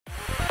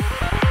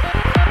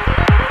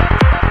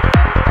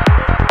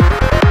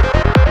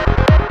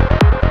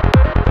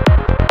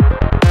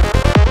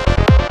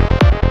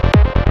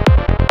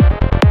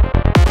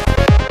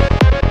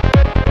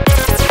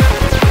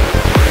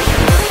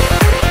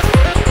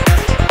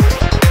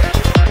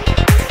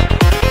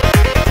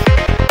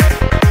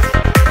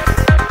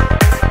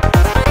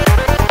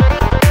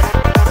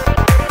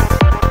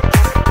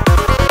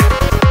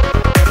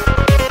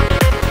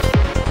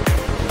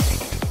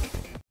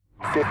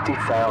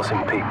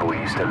people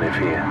used to live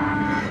here.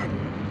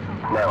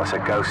 Now it's a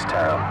ghost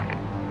town.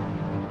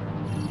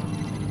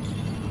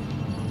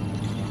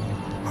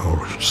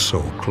 Our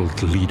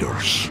so-called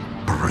leaders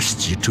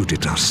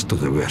prostituted us to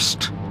the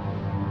West,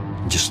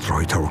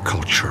 destroyed our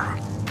culture,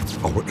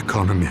 our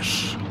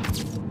economies,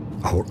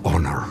 our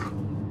honor.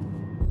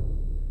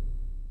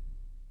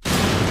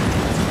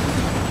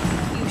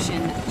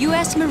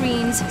 U.S.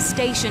 Marines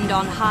stationed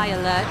on high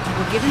alert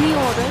were given the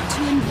order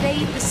to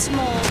invade the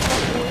small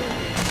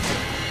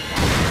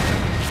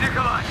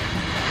Nikolai!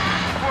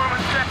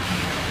 Foreman check!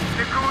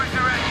 The crew is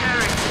direct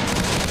carry!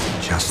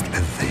 Just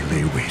as they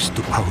lay waste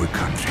to our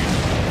country,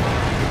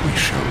 we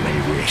shall lay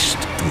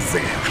waste to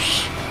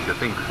theirs. You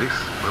think this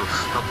will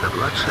stop the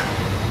bloodshed?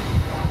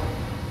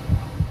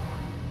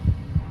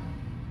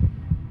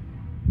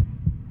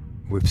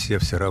 Вы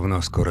все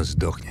равно скоро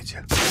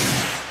сдохнете.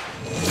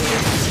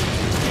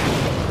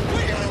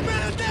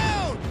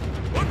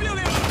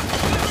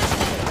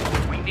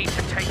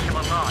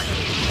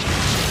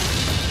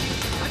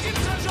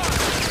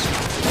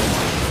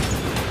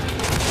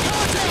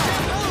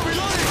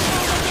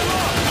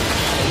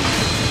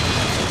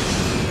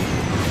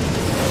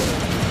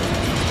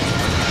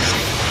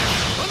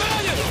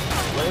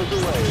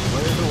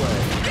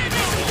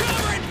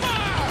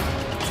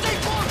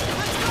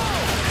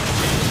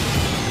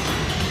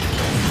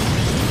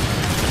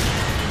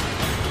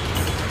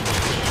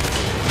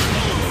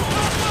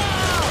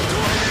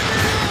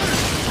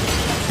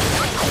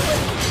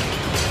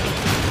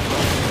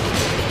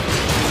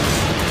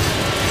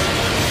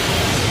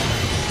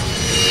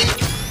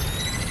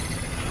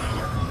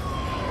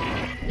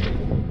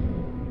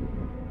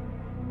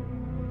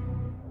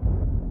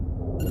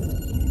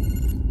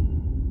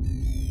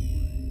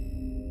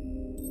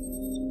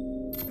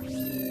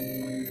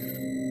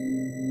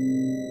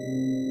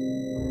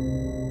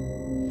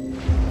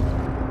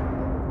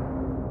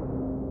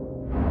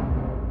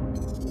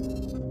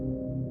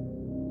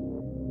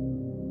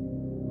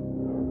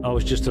 I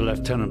was just a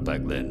lieutenant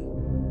back then,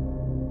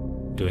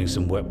 doing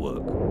some wet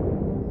work.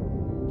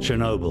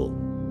 Chernobyl,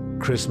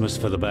 Christmas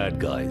for the bad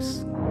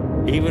guys.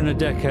 Even a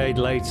decade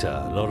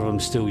later, a lot of them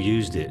still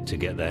used it to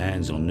get their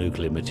hands on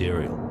nuclear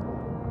material.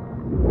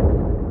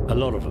 A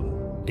lot of them,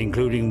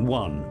 including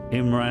one,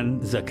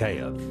 Imran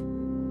Zakhaev.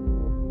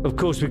 Of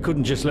course, we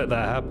couldn't just let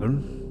that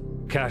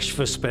happen. Cash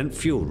for spent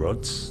fuel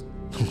rods.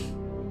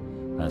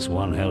 That's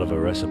one hell of a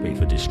recipe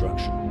for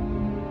destruction.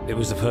 It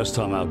was the first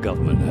time our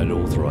government had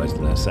authorized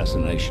an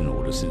assassination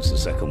order since the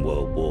Second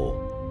World War.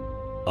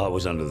 I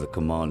was under the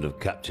command of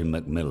Captain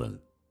Macmillan.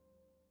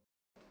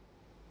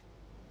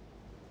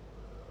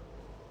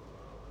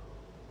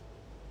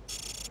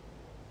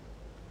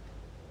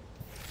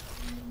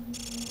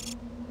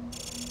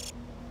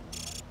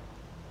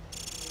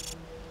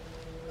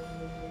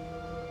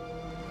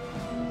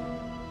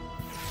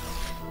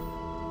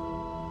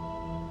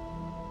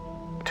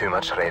 Too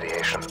much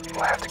radiation.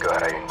 We'll have to go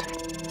around.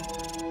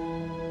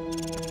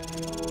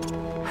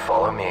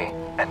 Follow me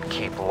and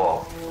keep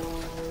low.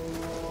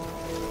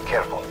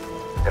 Careful.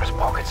 There's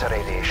pockets of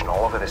radiation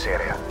all over this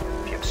area.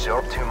 If you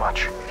absorb too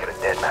much, you're a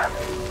dead man.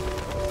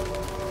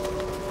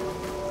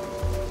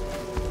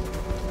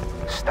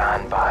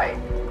 Stand by.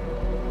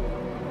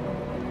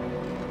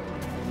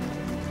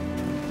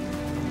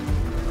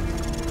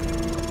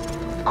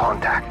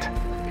 Contact.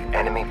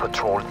 Enemy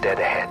patrol dead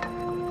ahead.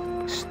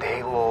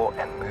 Stay low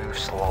and move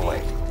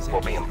slowly.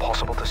 Will be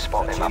impossible to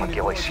spot in our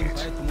ghillie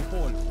suits.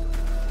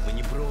 Мы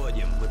не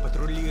бродим, мы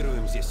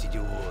патрулируем здесь,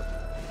 идиот.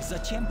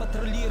 Зачем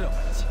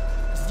патрулировать?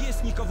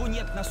 Здесь никого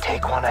нет на сутки.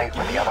 Take one out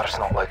when the other's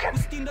not looking.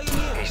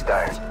 He's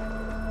down.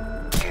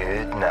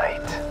 Good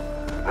night.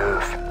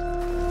 Move.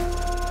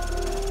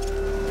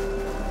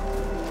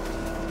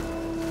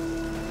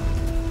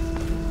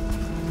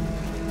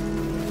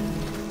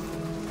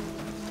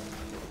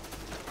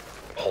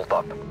 Hold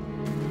up.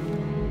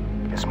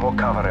 There's more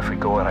cover if we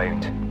go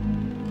around.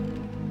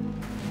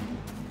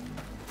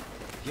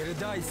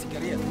 Передай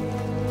сигарету.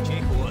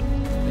 Чей ход?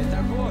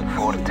 Это ход.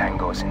 4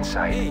 tangos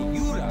inside. Эй,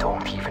 Юра!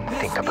 Don't even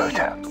think about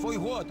it. Твой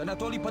ход.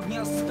 Анатолий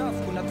поднял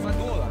ставку на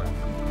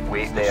 $2.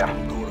 Wait there.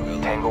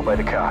 Tango by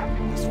the car.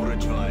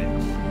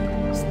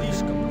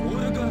 Слишком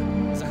дорого.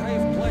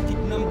 Захаев платит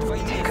нам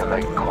двойные Take him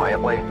out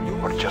quietly,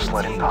 or just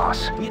let him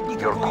pass. Нет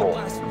Your никакой call.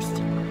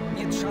 опасности.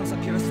 Нет шанса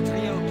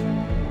перестрелки.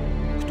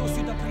 Кто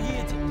сюда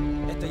приедет?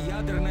 Это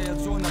ядерная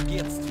зона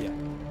бедствия.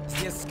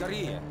 Здесь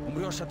скорее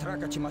умрешь от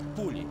рака, чем от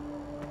пули.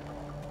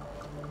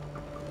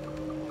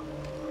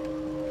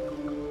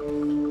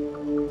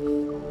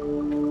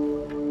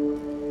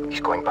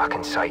 He's going back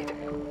inside.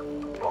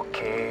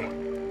 Okay.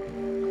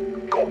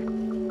 Go.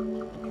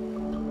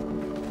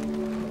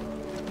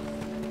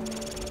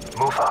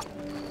 Move up.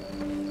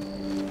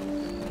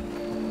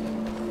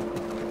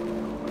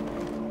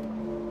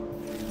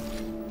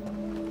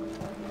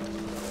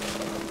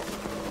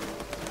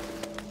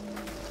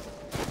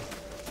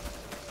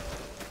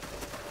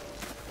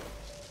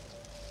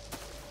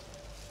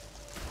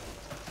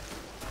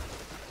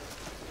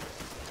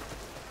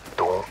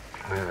 Don't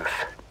move.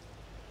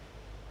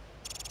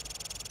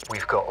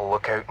 We've got a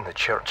lookout in the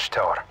church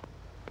tower,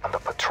 and the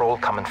patrol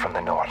coming from the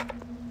north.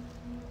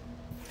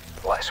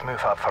 Let's move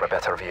up for a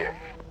better view.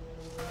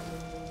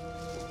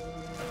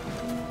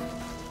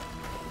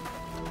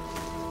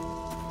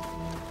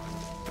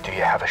 Do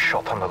you have a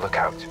shot on the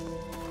lookout?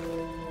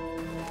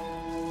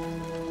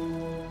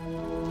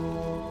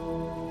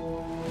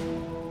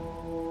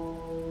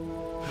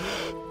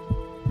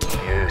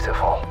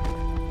 Beautiful.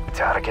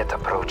 Target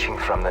approaching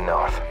from the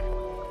north.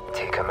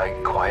 Take him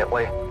out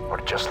quietly,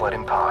 or just let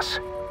him pass.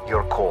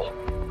 Your call.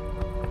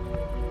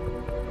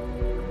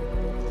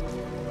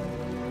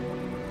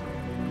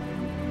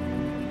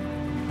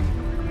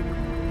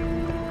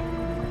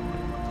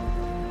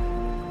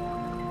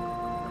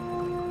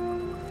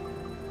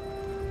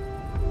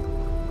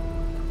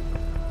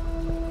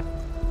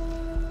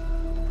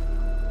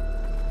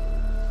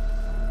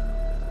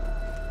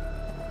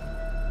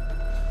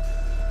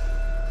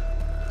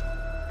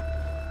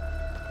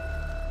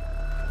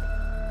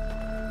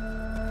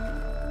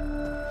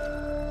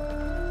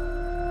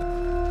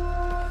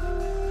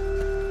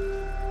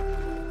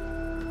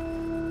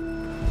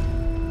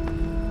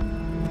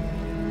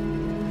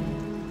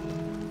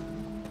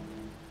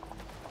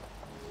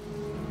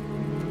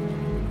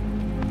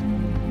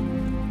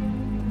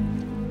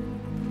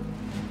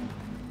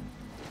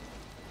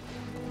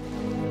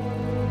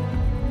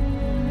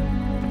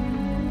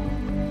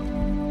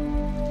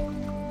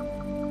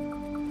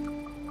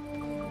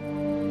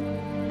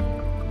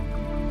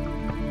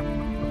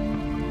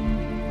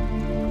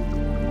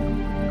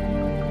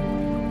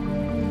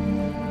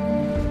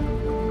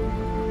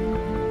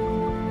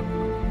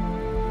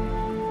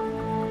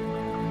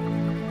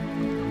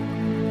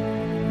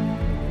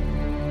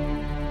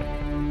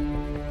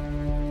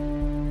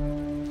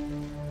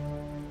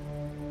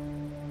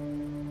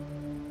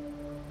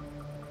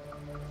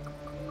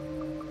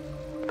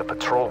 The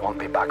patrol won't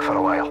be back for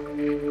a while.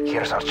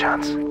 Here's our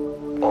chance.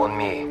 On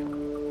me.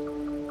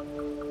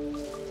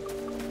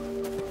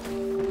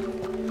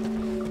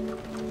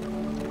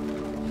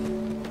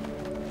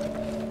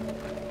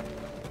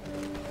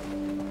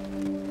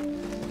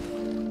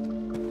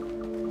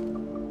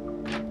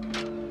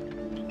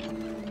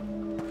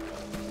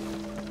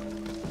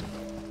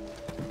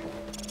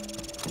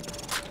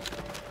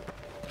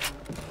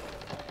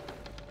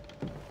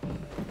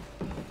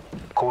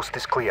 Coast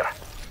is clear.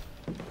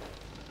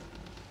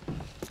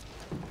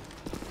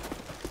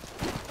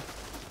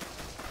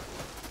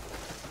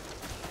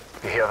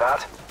 You hear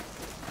that?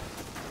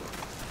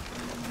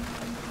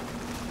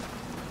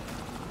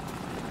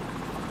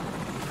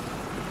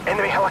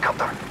 Enemy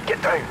helicopter!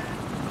 Get down!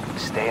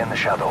 Stay in the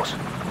shadows.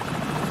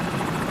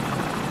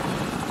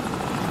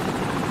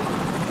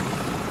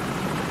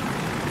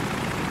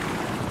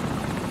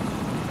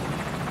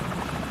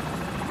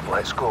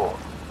 Let's go.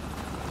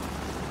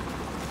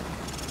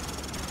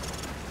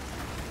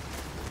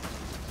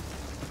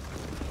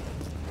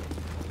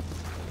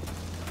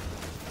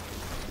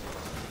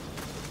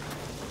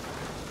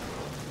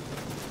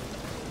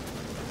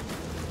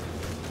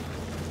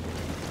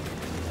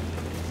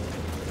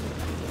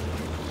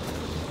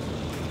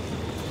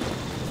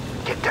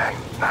 Get down,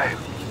 now.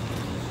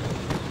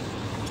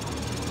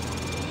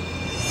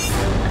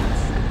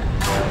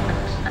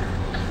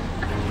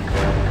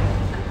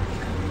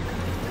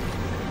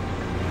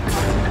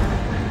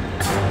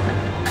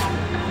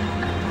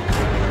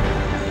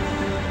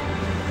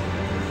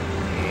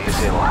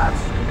 Easy, lad.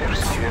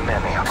 There's too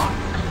many of them.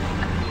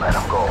 Let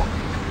them go.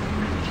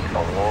 Keep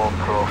a low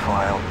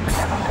profile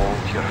and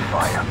hold your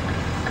fire.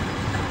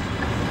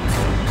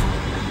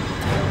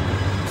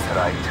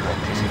 Try to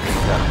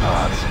anticipate their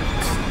paths.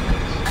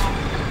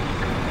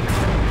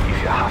 If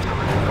you have to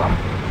maneuver,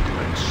 do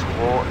it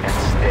slow and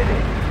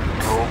steady.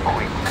 No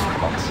quick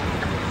movements.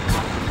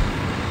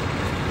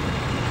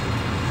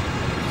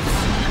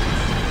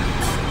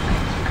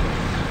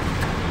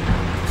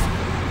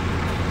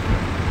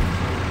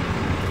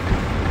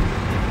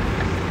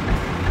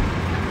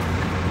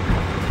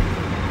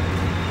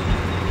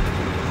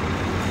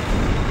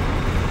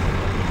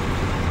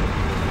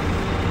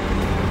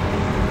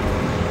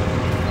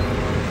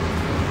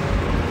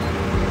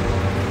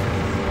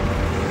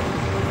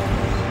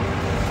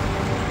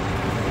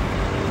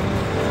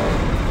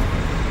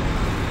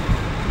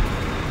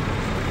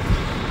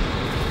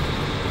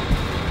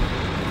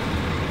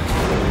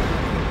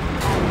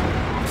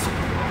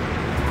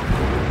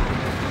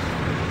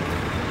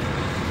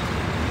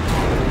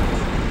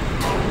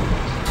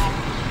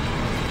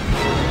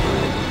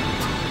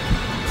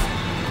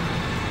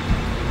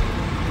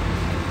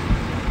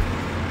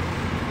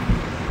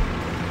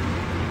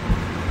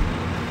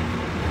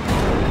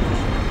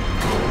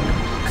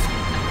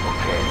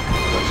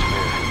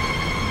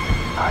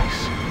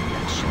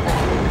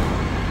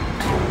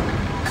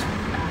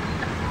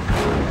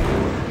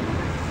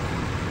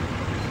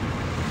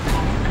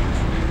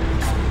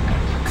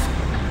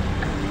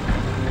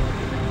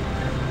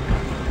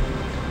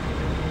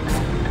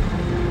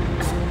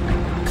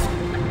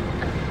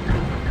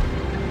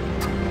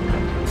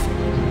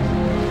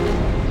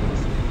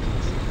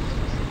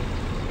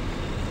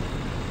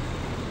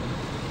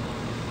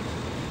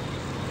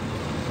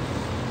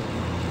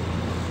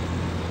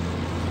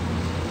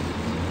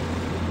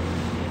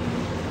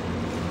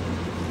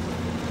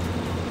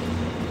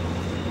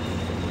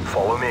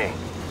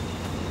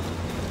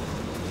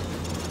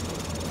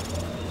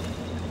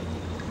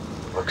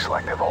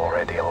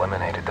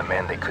 provided the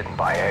men they couldn't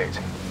buy out.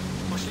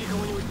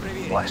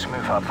 Let's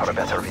move up for a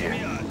better view.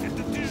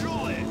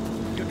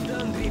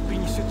 Когда Андрей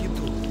принесет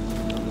еду?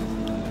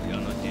 Я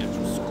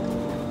надеюсь,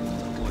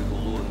 твой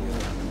голодный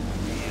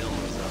ел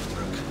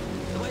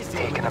завтрак.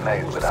 Taking him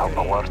out without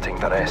alerting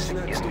the rest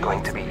isn't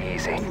going to be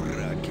easy.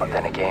 But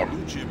then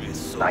again,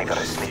 neither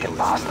is sneaking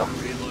past them.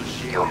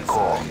 You'll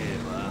go.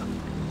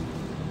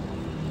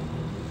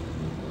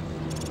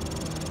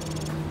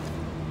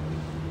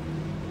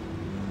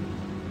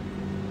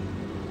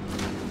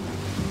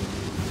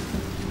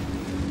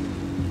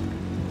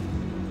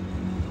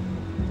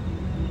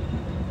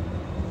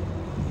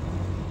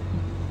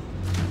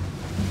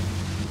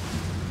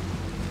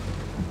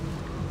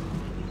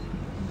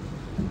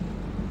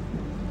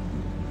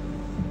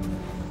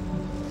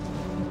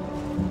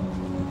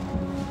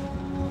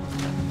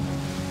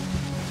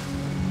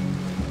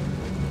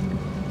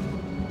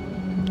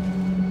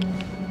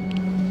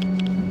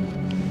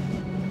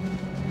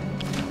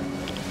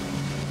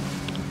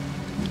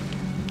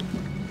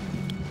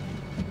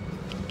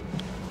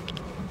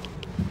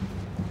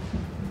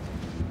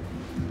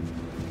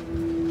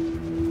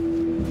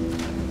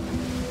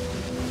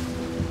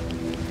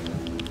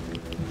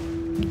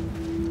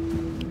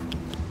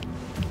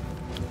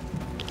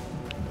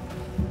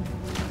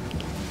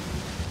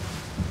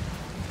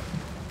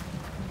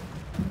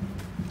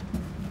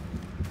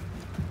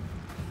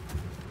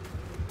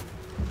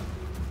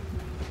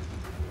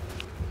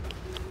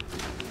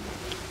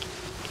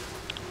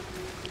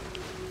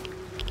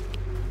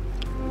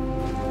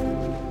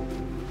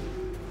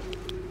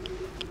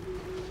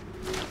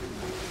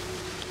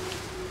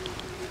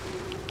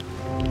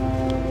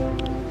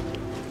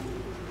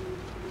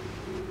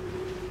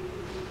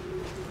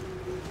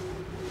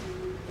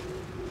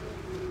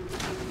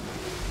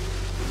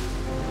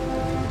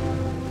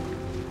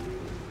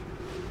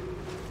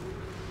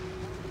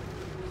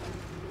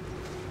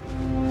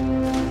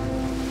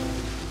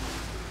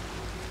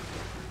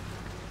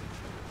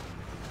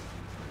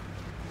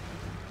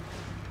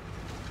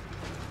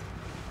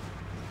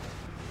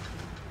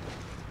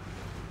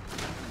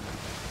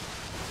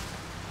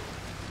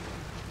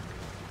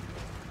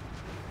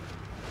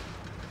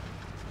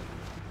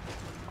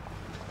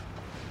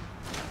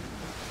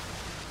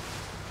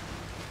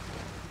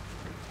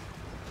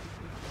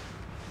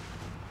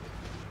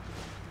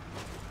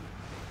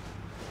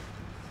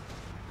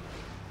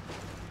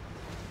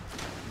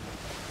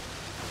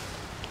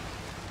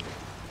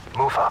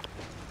 Move up.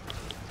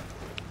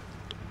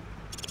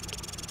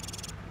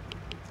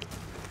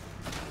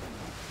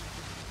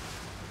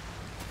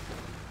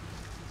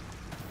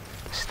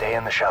 Stay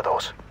in the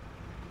shadows.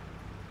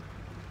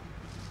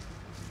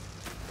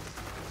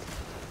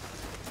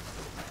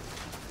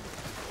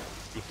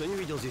 Никто не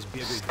видел здесь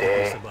бегающие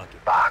Stay собаки?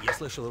 back. Я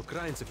слышал,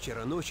 украинцы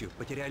вчера ночью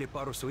потеряли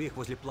пару своих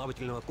возле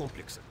плавательного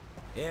комплекса.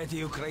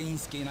 Эти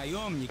украинские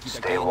наемники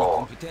Stay такие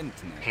low.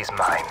 некомпетентные. He's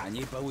mine.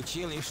 Они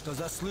получили, что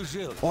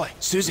заслужили. Ой,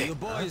 Сюзи!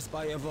 Любой с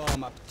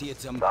боевым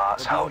птицам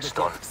That's how убил it's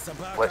бы done. тех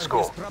собак Let's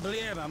go. без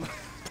проблем.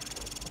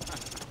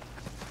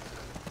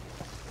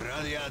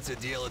 Радиация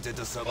делает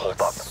это Hold собак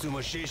up. с Wait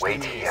сумасшедшими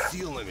here.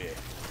 силами.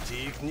 Ты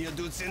их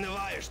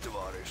недооцениваешь,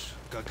 товарищ.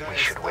 We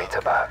should wait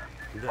a bit.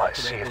 Let's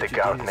see if the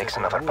guard makes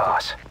another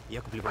pass.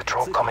 Я куплю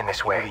Patrol мотоцикл coming this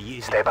и way. буду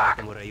ездить Stay по back.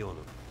 этому району.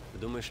 Ты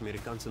думаешь,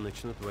 американцы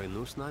начнут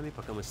войну с нами,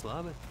 пока мы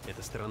слабы?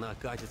 Эта страна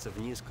катится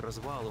вниз к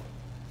развалу.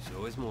 Все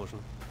возможно.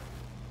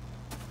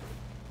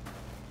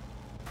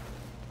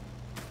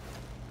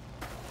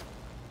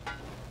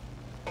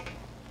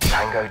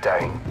 Tango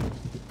down.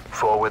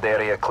 Forward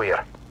area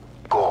clear.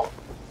 Go.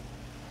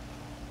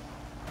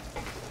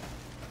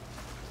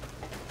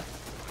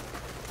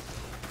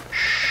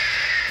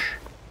 Shh.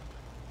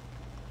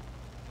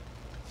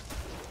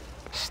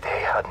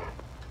 Stay hidden.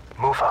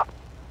 Move up.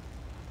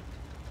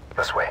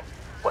 This way.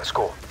 Let's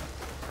go.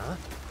 Huh?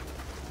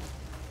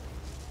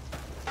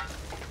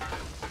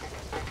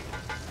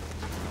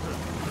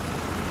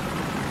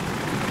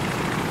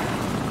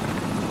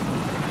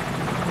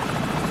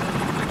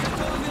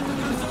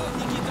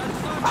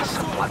 That's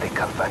a bloody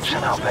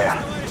convention out there.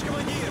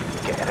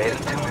 Get ready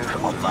to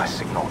move on my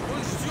signal.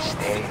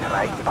 Stay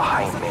right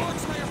behind me.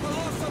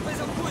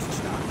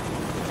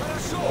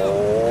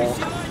 Hold.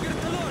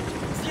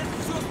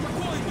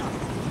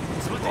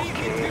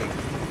 Okay.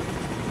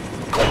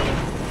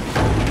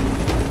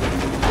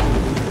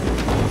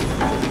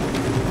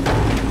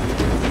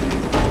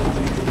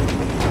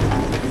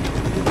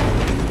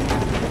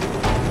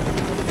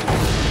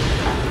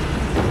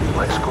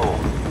 Let's go.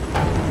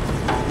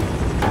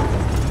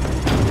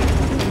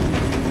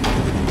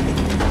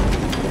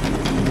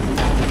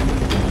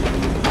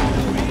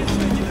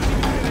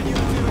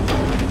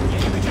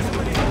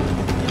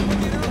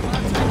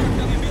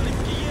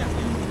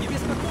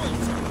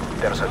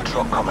 There's a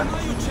truck coming.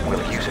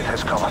 We'll use it as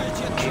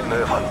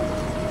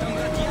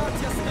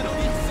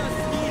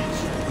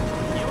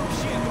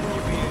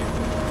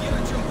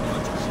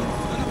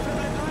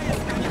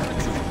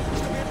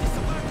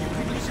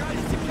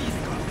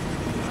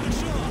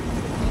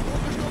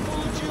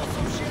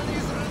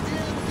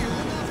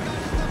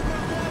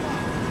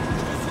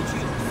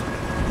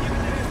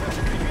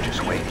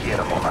here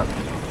a moment.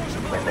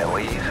 When they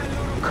leave,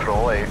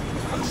 crawl out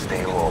and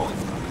stay low.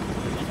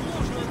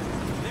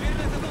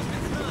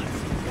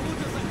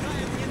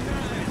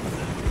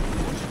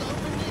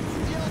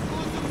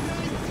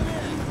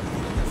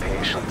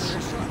 Patience.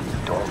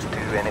 Don't do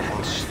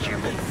anything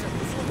stupid.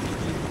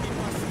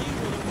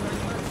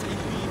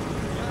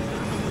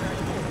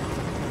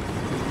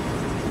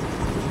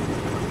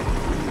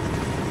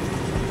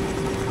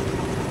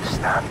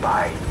 Stand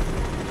by.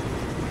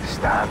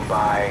 Stand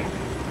by.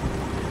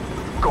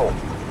 Go.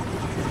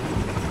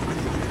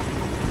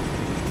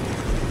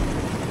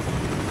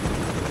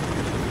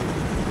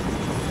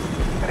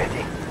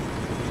 Ready.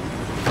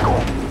 Go.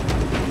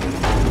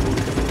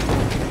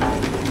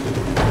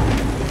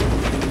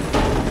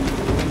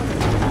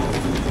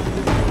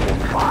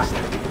 Hold fast.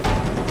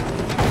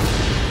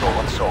 No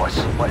one saw us.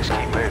 Let's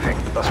keep moving.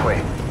 This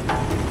way.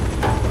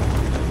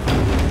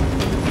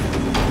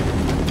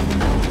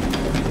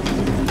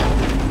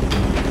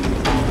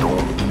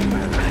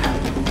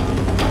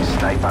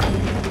 Sniper.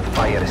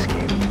 Fire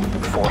escape.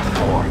 4th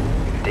floor.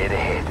 Dead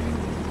ahead.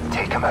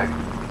 Take him out,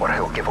 or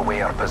he'll give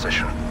away our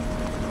position.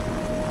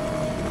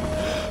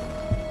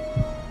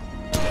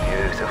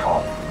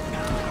 Beautiful.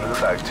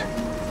 Move out.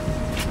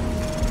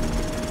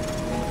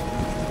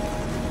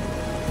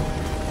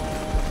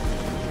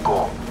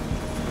 Go.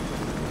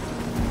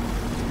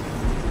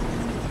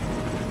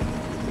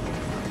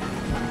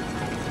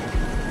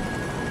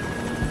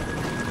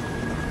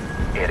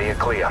 Area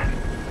clear.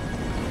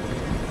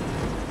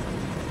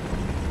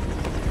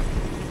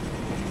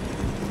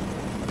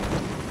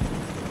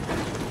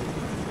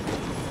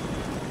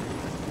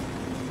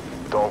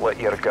 Don't let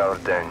your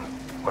guard down.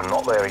 We're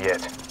not there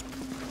yet.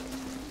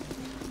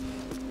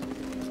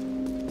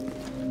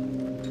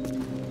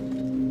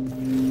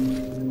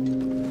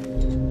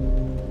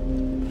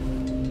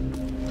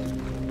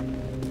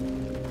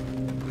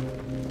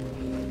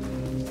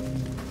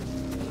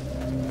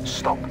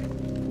 Stop.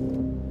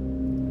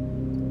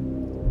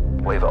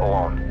 Leave it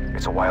alone.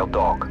 It's a wild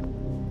dog.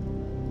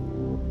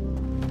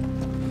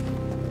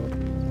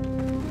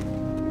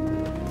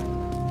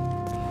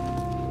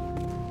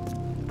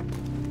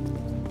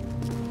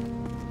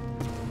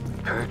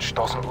 Pooch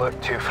doesn't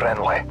look too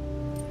friendly.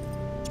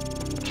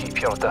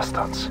 Keep your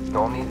distance.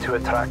 No need to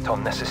attract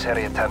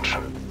unnecessary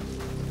attention.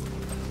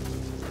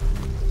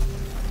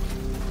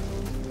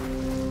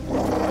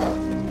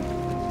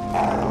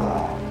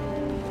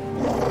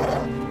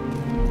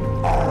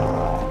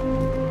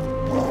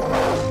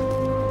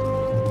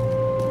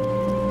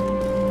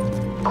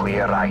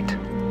 Clear right.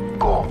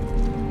 Go.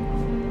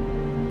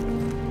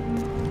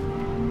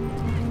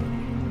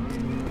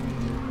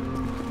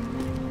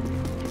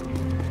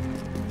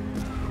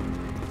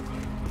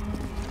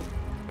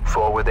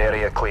 Forward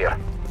area clear.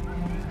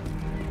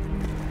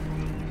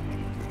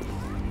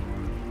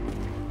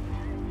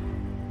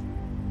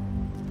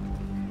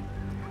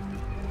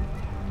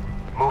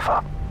 Move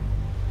up.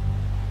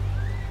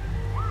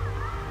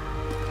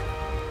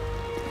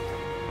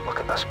 Look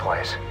at this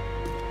place.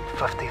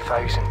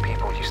 50,000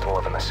 people used to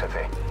live in the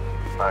city.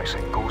 Now it's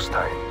a ghost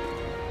town.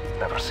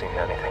 Never seen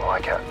anything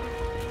like it.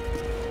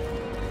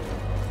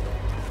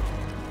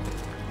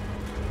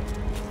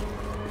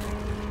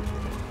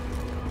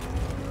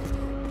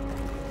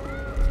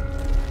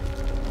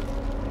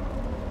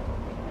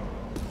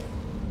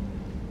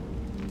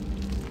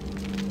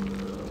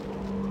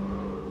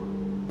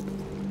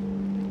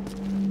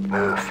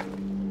 Move.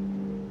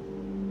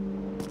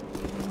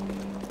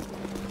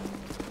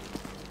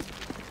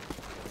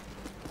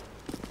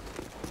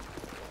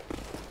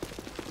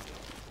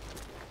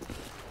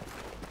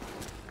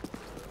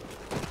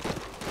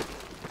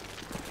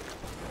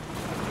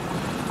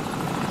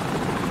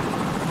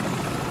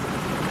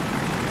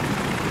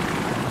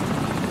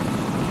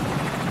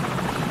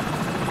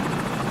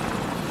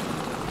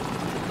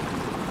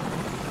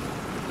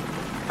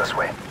 This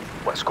way.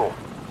 Let's go.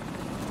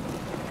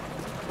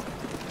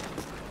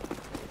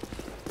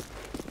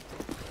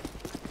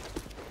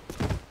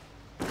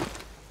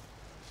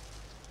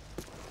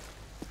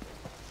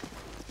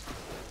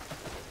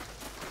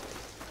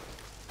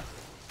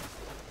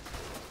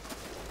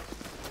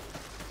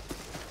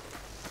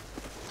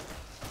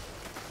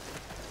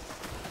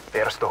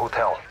 There's the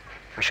hotel.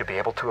 We should be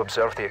able to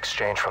observe the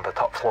exchange from the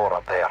top floor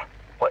up there.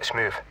 Let's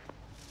move.